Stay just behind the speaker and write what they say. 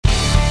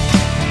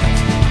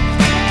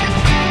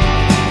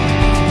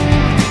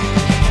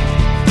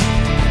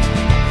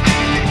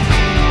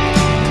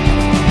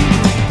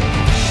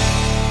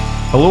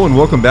Hello and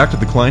welcome back to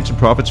the Clients and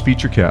Profits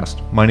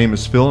Featurecast. My name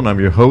is Phil and I'm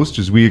your host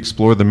as we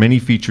explore the many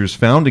features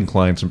found in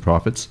Clients and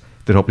Profits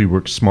that help you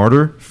work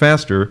smarter,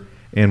 faster,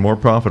 and more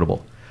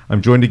profitable.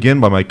 I'm joined again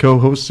by my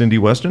co-host Cindy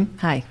Weston.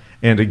 Hi.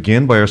 And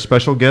again by our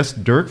special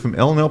guest Dirk from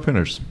L&L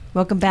Printers.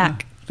 Welcome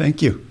back.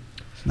 Thank you.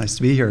 It's nice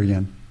to be here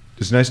again.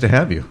 It's nice to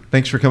have you.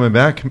 Thanks for coming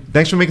back.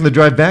 Thanks for making the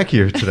drive back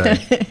here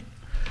today.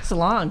 It's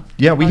long.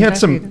 Yeah, we had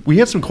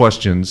some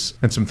questions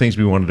and some things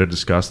we wanted to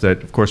discuss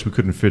that, of course, we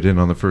couldn't fit in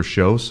on the first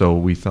show. So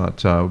we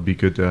thought it would be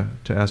good to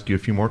ask you a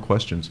few more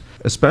questions.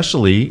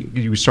 Especially,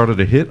 you started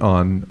to hit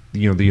on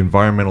the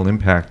environmental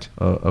impact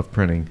of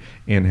printing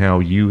and how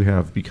you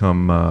have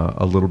become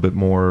a little bit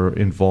more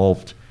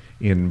involved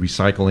in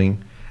recycling.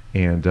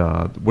 And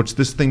what's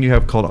this thing you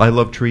have called I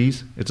Love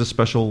Trees? It's a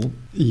special.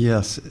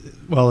 Yes.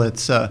 Well,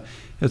 it's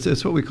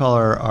what we call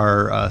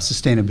our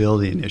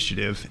sustainability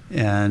initiative,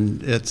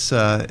 and it's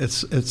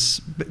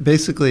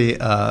basically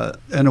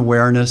an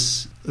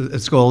awareness.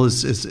 Its goal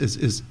is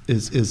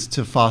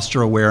to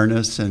foster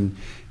awareness and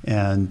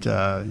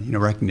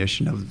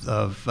recognition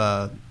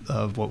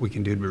of what we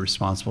can do to be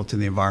responsible to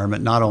the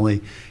environment, not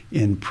only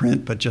in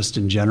print but just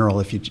in general.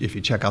 If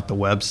you check out the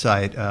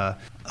website.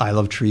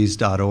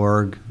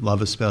 ilovetrees.org.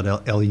 Love is spelled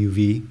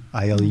L-U-V,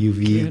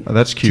 I-L-U-V. Oh,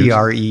 that's cute.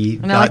 T-R-E.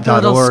 And I like the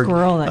little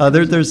squirrel.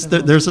 There's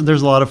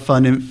a lot of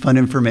fun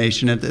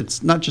information.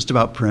 It's not just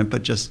about print,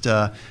 but just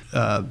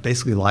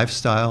basically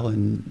lifestyle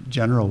in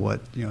general.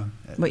 What you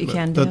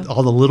can do.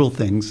 All the little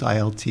things.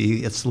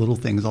 ILT. It's little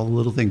things. All the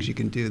little things you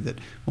can do that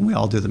when we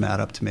all do them add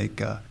up to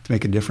make a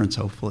difference.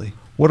 Hopefully.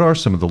 What are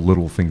some of the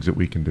little things that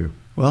we can do?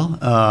 Well,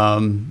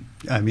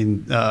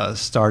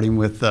 starting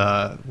with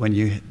when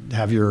you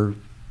have your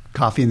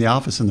coffee in the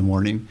office in the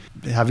morning,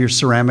 have your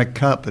ceramic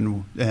cup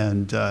and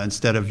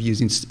instead of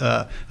using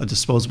a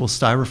disposable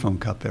styrofoam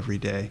cup every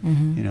day.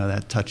 Mm-hmm.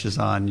 That touches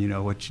on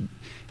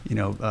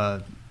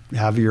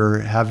have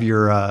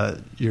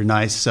your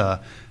nice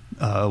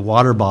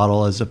water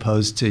bottle as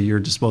opposed to your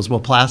disposable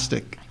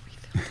plastic.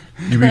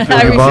 I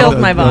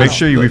refilled my bottle. Make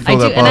sure you refill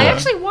that bottle. And I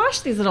actually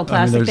wash these little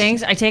plastic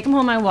things. I take them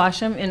home, I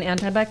wash them in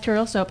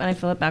antibacterial soap, and I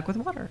fill it back with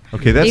water.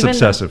 Okay, that's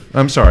obsessive.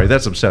 I'm sorry,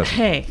 that's obsessive.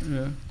 Hey.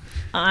 Yeah.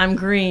 I'm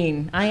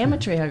green. I am a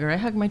tree hugger. I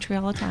hug my tree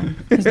all the time.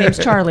 His name's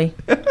Charlie.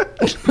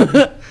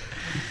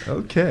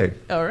 Okay.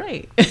 All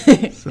right.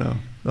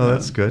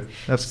 That's good.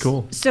 That's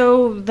cool.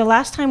 So the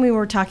last time we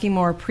were talking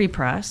more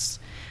pre-press,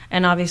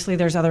 and obviously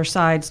there's other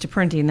sides to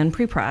printing than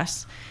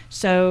pre-press.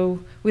 So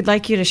we'd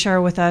like you to share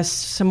with us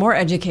some more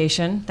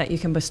education that you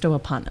can bestow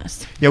upon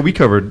us. Yeah, we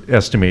covered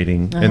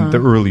estimating in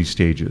the early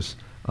stages.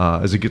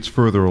 As it gets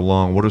further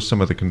along, what are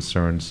some of the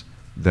concerns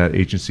that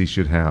agencies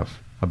should have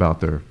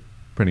about their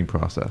printing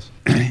process?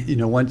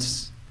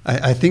 Once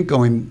I think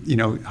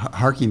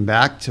harking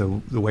back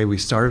to the way we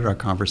started our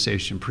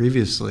conversation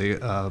previously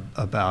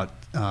about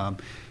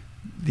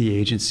the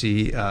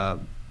agency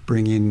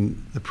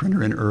bringing the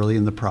printer in early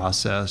in the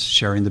process,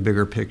 sharing the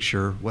bigger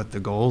picture, what the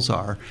goals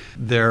are.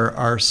 There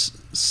are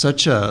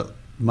such a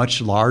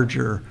much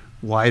larger,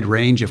 wide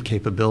range of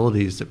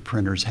capabilities that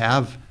printers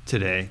have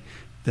today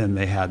than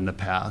they had in the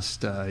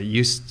past. It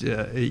used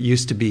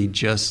to be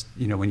just,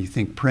 when you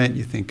think print,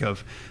 you think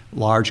of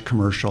large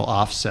commercial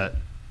offset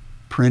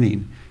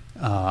printing,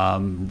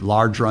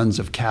 large runs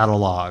of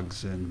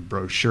catalogs and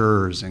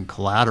brochures and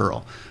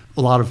collateral.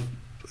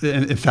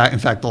 In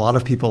fact, a lot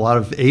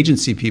of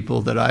agency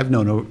people that I've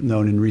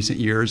known in recent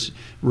years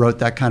wrote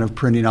that kind of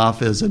printing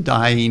off as a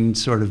dying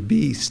sort of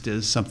beast,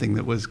 as something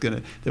that was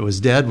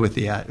dead with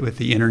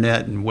the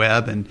internet and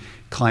web and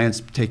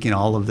clients taking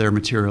all of their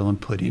material and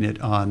putting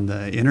it on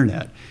the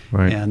internet.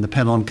 Right. And the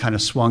pendulum kind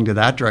of swung to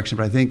that direction.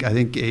 But I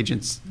think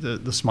agents,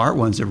 the smart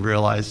ones, have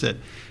realized that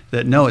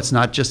no, it's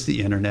not just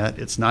the internet,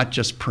 it's not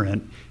just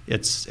print.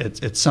 It's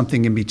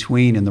something in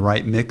between in the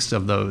right mix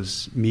of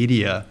those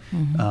media,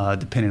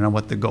 depending on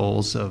what the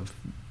goals of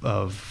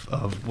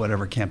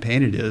whatever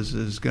campaign it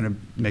is going to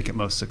make it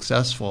most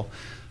successful.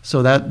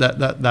 So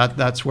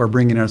that's where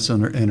bringing us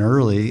in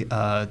early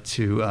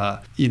to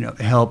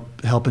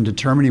help in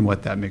determining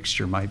what that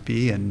mixture might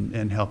be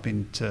and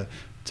helping to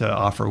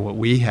offer what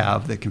we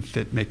have that can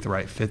make the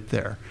right fit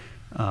there.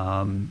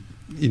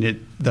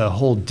 The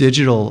whole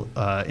digital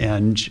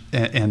end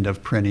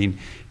of printing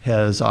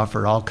has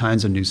offered all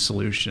kinds of new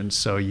solutions.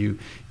 So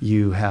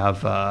you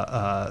have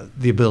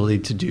the ability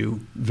to do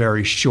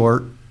very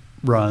short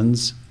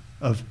runs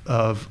of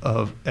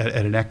at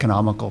an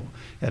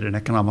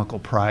economical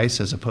price,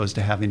 as opposed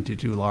to having to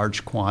do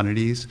large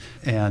quantities,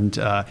 and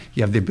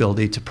you have the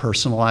ability to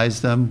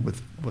personalize them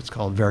with what's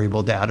called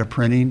variable data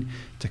printing,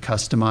 to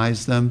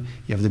customize them.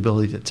 You have the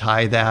ability to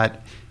tie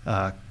that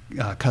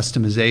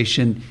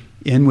customization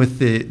in with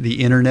the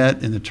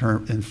internet in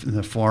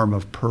the form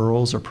of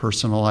pearls or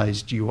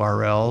personalized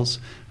URLs,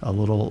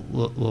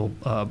 little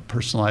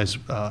personalized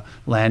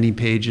landing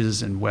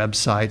pages and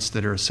websites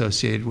that are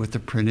associated with the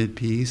printed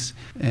piece,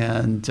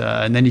 and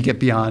then you get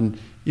beyond.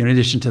 In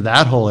addition to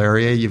that whole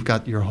area, you've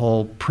got your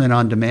whole print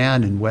on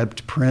demand and web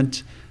to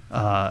print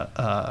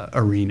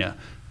arena,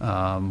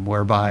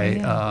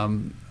 whereby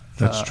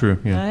That's true.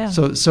 Yeah.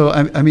 So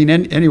I mean,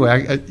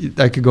 anyway,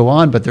 I could go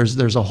on, but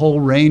there's a whole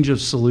range of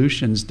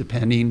solutions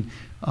depending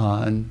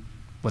on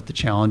what the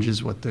challenge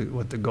is, what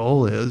the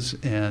goal is,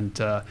 and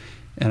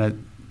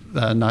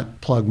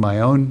not plug my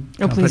own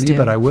company,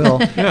 but I will.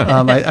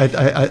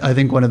 I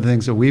think one of the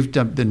things that we've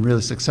been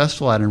really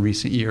successful at in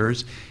recent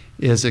years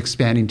is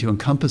expanding to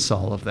encompass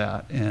all of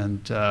that,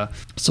 and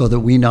so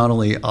that we not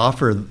only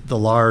offer the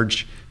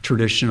large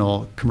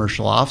traditional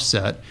commercial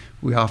offset,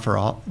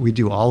 we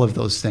do all of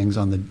those things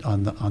on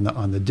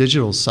the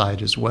digital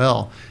side as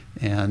well.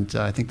 And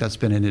I think that's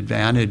been an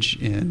advantage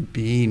in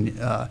being.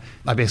 I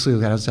basically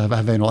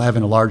having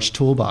a large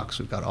toolbox.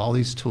 We've got all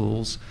these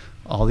tools,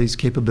 all these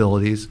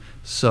capabilities.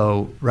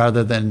 So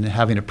rather than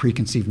having a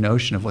preconceived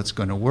notion of what's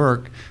going to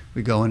work,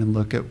 we go in and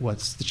look at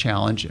what's the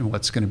challenge and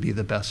what's going to be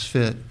the best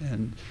fit,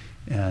 and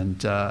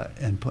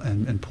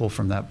pull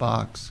from that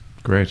box.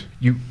 Great.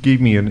 You gave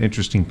me an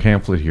interesting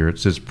pamphlet here. It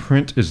says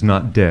print is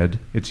not dead;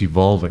 it's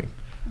evolving.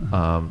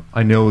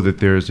 I know that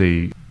there's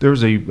a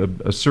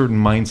certain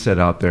mindset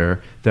out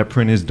there that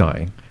print is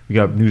dying. We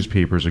got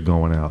newspapers are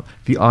going out.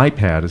 The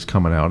iPad is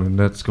coming out, and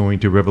that's going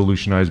to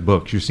revolutionize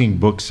books. You're seeing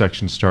book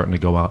sections starting to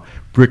go out.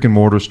 Brick and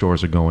mortar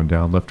stores are going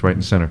down, left, right,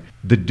 and center.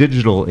 The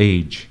digital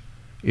age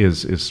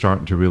is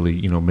starting to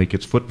really make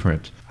its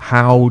footprint.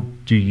 How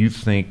do you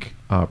think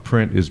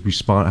print is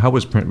How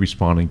is print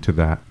responding to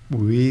that?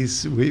 We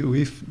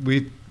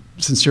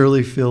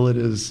sincerely feel it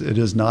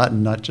is not,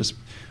 and not just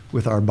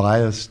with our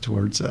bias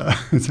towards.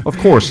 Of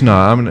course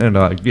not.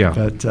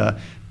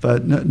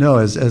 But no,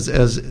 as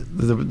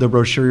the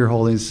brochure you're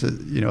holding, as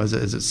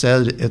it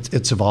said,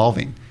 it's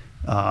evolving.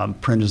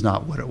 Print is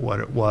not what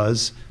it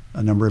was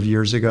a number of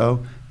years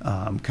ago.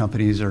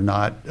 Companies are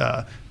not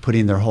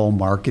putting their whole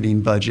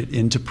marketing budget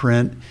into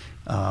print.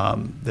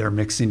 They're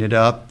mixing it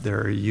up.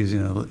 They're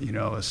using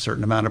a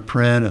certain amount of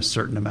print, a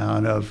certain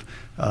amount of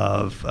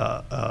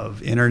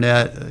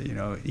internet,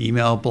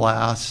 email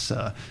blasts,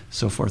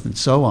 so forth and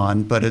so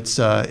on. But it's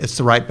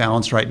the right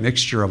balance, right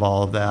mixture of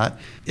all of that.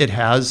 It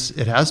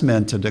has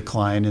meant a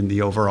decline in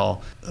the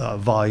overall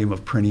volume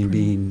of printing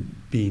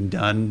being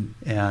done,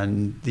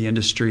 and the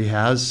industry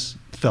has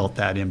felt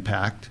that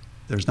impact.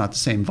 There's not the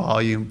same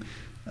volume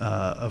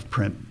of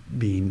print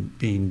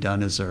being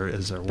done as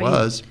there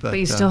was. But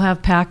you still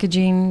have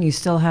packaging. You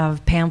still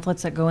have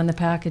pamphlets that go in the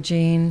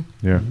packaging.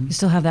 Yeah. You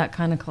still have that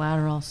kind of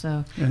collateral.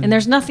 So, and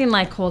there's nothing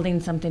like holding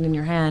something in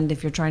your hand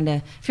if you're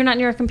not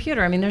near a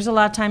computer. I mean, there's a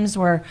lot of times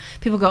where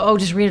people go, "Oh,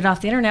 just read it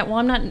off the internet." Well,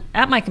 I'm not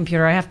at my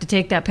computer. I have to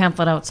take that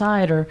pamphlet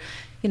outside, or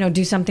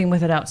do something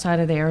with it outside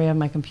of the area of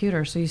my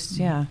computer. So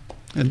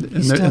And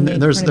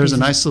there's a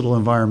nice little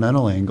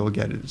environmental angle.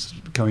 Again, it's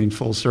coming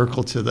full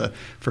circle to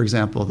for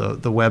example,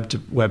 the web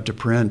to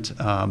print.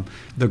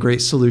 The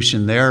great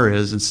solution there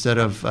is, instead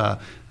of a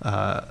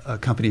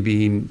company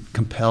being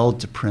compelled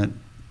to print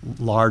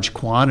large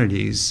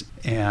quantities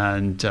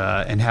and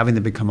having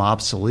them become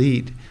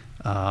obsolete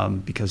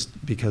because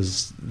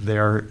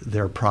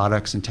their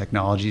products and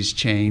technologies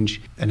change,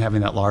 and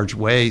having that large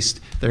waste,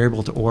 they're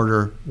able to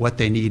order what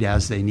they need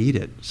as they need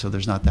it. So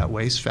there's not that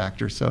waste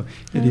factor. So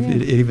it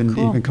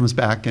even comes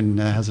back and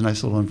has a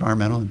nice little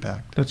environmental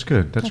impact. That's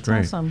good. That's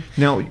great. Awesome.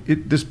 Now,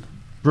 this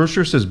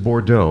brochure says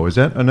Bordeaux. Is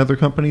that another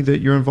company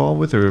that you're involved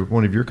with, or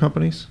one of your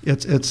companies?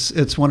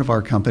 It's one of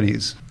our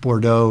companies.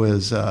 Bordeaux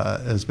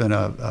has been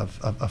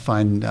a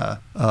fine,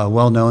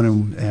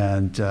 well-known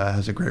and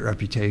has a great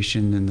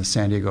reputation in the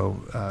San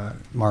Diego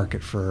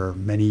market for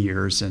many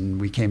years. And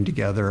we came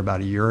together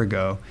about a year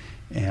ago,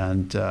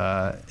 and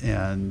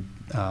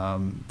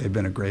they've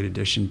been a great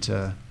addition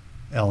to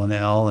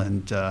L&L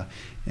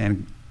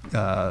and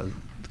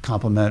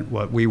complement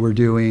what we were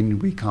doing.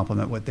 We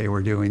complement what they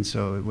were doing.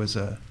 So it was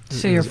a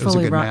you're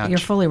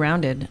fully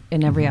rounded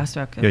in every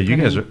aspect. Yeah, you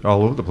guys are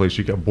all over the place.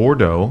 You got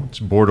Bordeaux,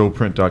 it's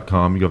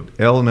bordeauxprint.com. You got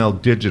L&L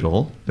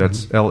Digital,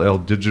 that's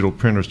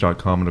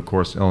lldigitalprinters.com, and of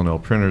course L&L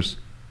Printers,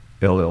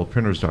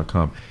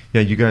 llprinters.com.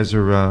 Yeah, you guys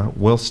are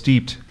well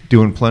steeped,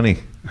 doing plenty.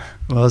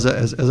 Well, as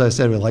I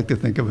said, we like to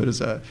think of it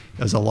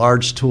as a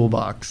large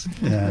toolbox,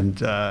 and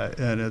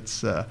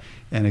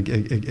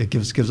it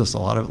gives us a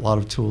lot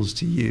of tools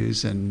to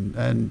use, and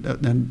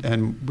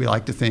we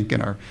like to think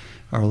in our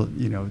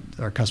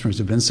customers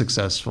have been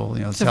successful.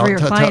 So for your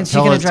clients,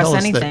 you can address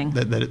anything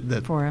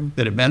for them,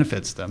 that it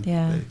benefits them.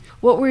 Yeah.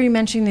 What were you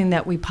mentioning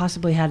that we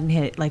possibly hadn't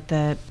hit, like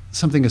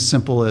something as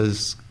simple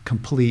as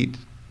complete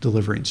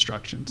delivery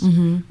instructions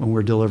when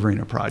we're delivering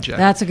a project?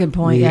 That's a good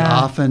point. We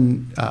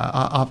often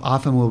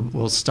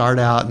we'll start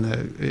out, and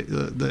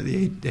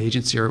the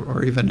agency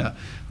or even a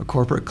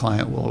corporate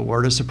client will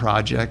award us a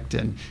project,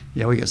 and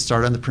we get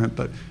started on the print,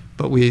 but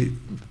but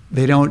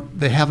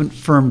they haven't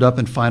firmed up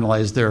and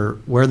finalized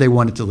where they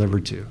want it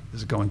delivered to.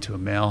 Is it going to a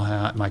mail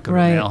house? It might go to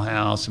a mail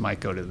house. It might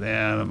go to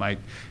them. It might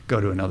go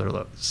to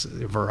another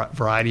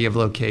variety of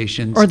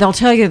locations. Or they'll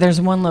tell you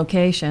there's one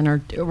location,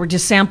 or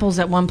just samples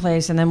at one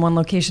place, and then one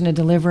location of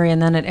delivery,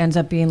 and then it ends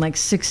up being like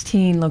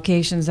 16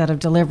 locations out of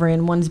delivery,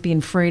 and one's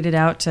being freighted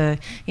out to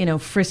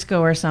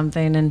Frisco or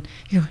something, and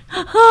you go,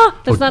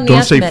 that's not in the don't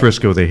estimate. Say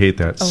Frisco; they hate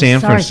that.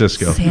 San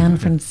Francisco. San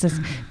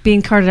Francisco,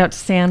 being carted out to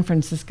San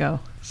Francisco.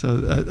 So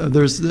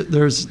there's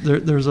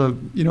a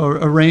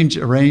a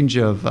range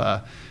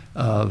of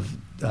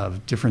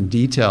different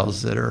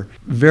details that are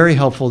very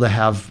helpful to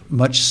have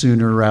much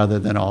sooner rather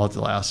than all at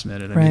the last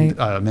minute.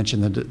 I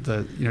mentioned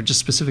the just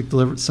specific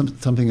delivery,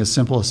 something as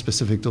simple as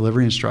specific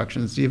delivery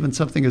instructions, even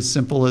something as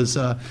simple as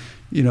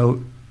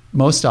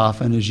most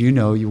often, as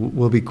you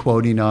will be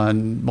quoting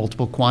on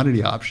multiple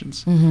quantity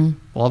options. Mm-hmm.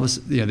 All of us,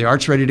 the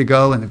art's ready to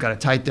go and they've got a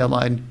tight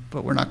deadline,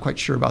 but we're not quite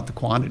sure about the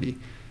quantity.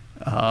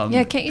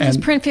 Can't you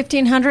just print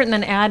 1,500 and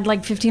then add like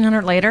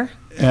 1,500 later?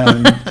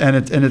 and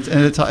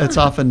it's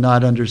often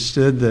not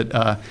understood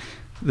that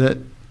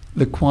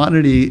the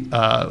quantity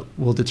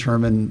will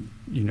determine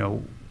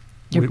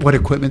what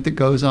equipment that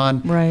goes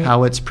on,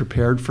 how it's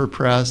prepared for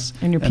press,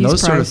 and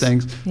those sort of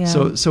things.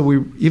 Yeah. So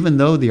we, even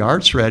though the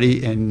art's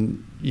ready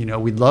and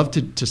we'd love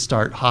to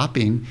start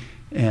hopping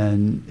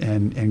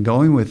and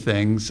going with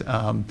things,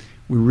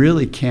 we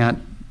really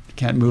can't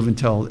move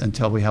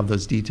until we have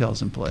those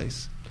details in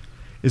place.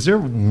 Is there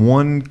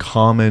one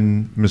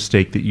common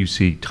mistake that you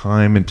see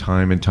time and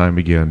time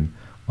again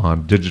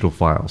on digital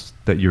files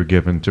that you're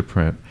given to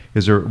print?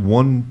 Is there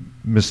one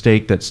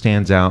mistake that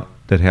stands out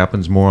that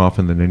happens more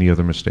often than any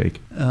other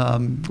mistake?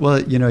 Well,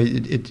 it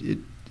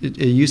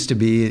used to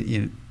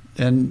be,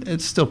 and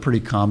it's still pretty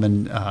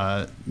common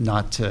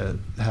not to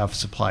have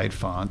supplied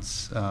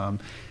fonts.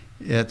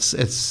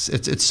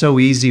 It's so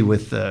easy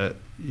with the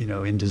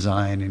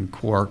InDesign and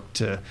Quark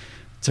to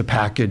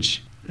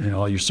package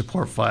all your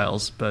support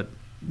files, but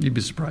you'd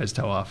be surprised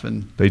how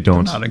often they're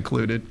not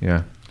included.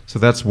 Yeah. So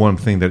that's one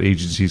thing that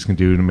agencies can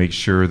do to make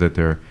sure that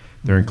they're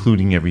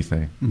including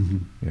everything. Mm-hmm.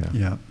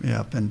 Yeah.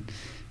 And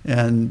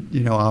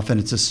often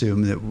it's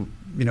assumed that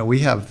we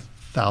have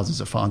thousands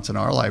of fonts in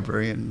our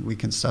library and we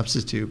can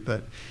substitute,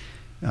 but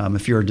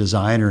if you're a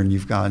designer and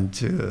you've gone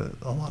to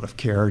a lot of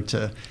care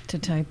to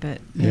type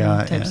it,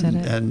 typeset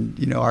it,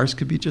 and ours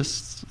could be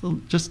just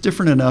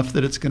different enough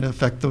that it's going to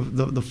affect the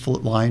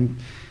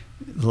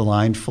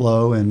line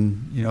flow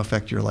and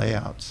affect your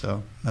layout.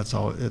 So it's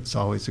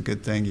always a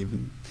good thing,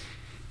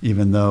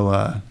 even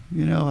though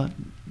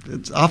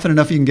it's often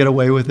enough you can get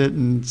away with it,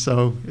 and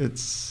so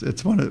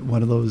it's one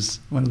of those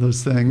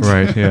things.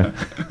 Right.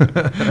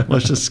 Yeah.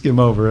 Let's just skim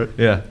over it.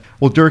 Yeah.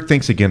 Well, Dirk,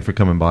 thanks again for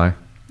coming by.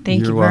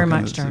 Thank you very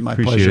much, Dirk. My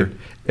Appreciate pleasure.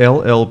 it.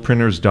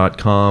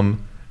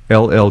 LLprinters.com,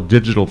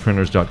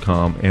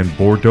 LLdigitalprinters.com, and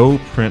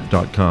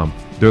BordeauxPrint.com.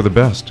 They're the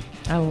best.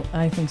 Oh,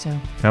 I think so.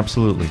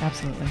 Absolutely.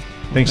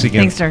 Thanks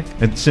again. Thanks, Dirk.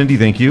 And Cindy,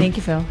 thank you. Thank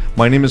you, Phil.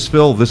 My name is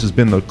Phil. This has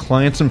been the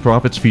Clients and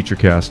Profits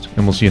Featurecast,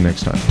 and we'll see you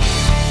next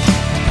time.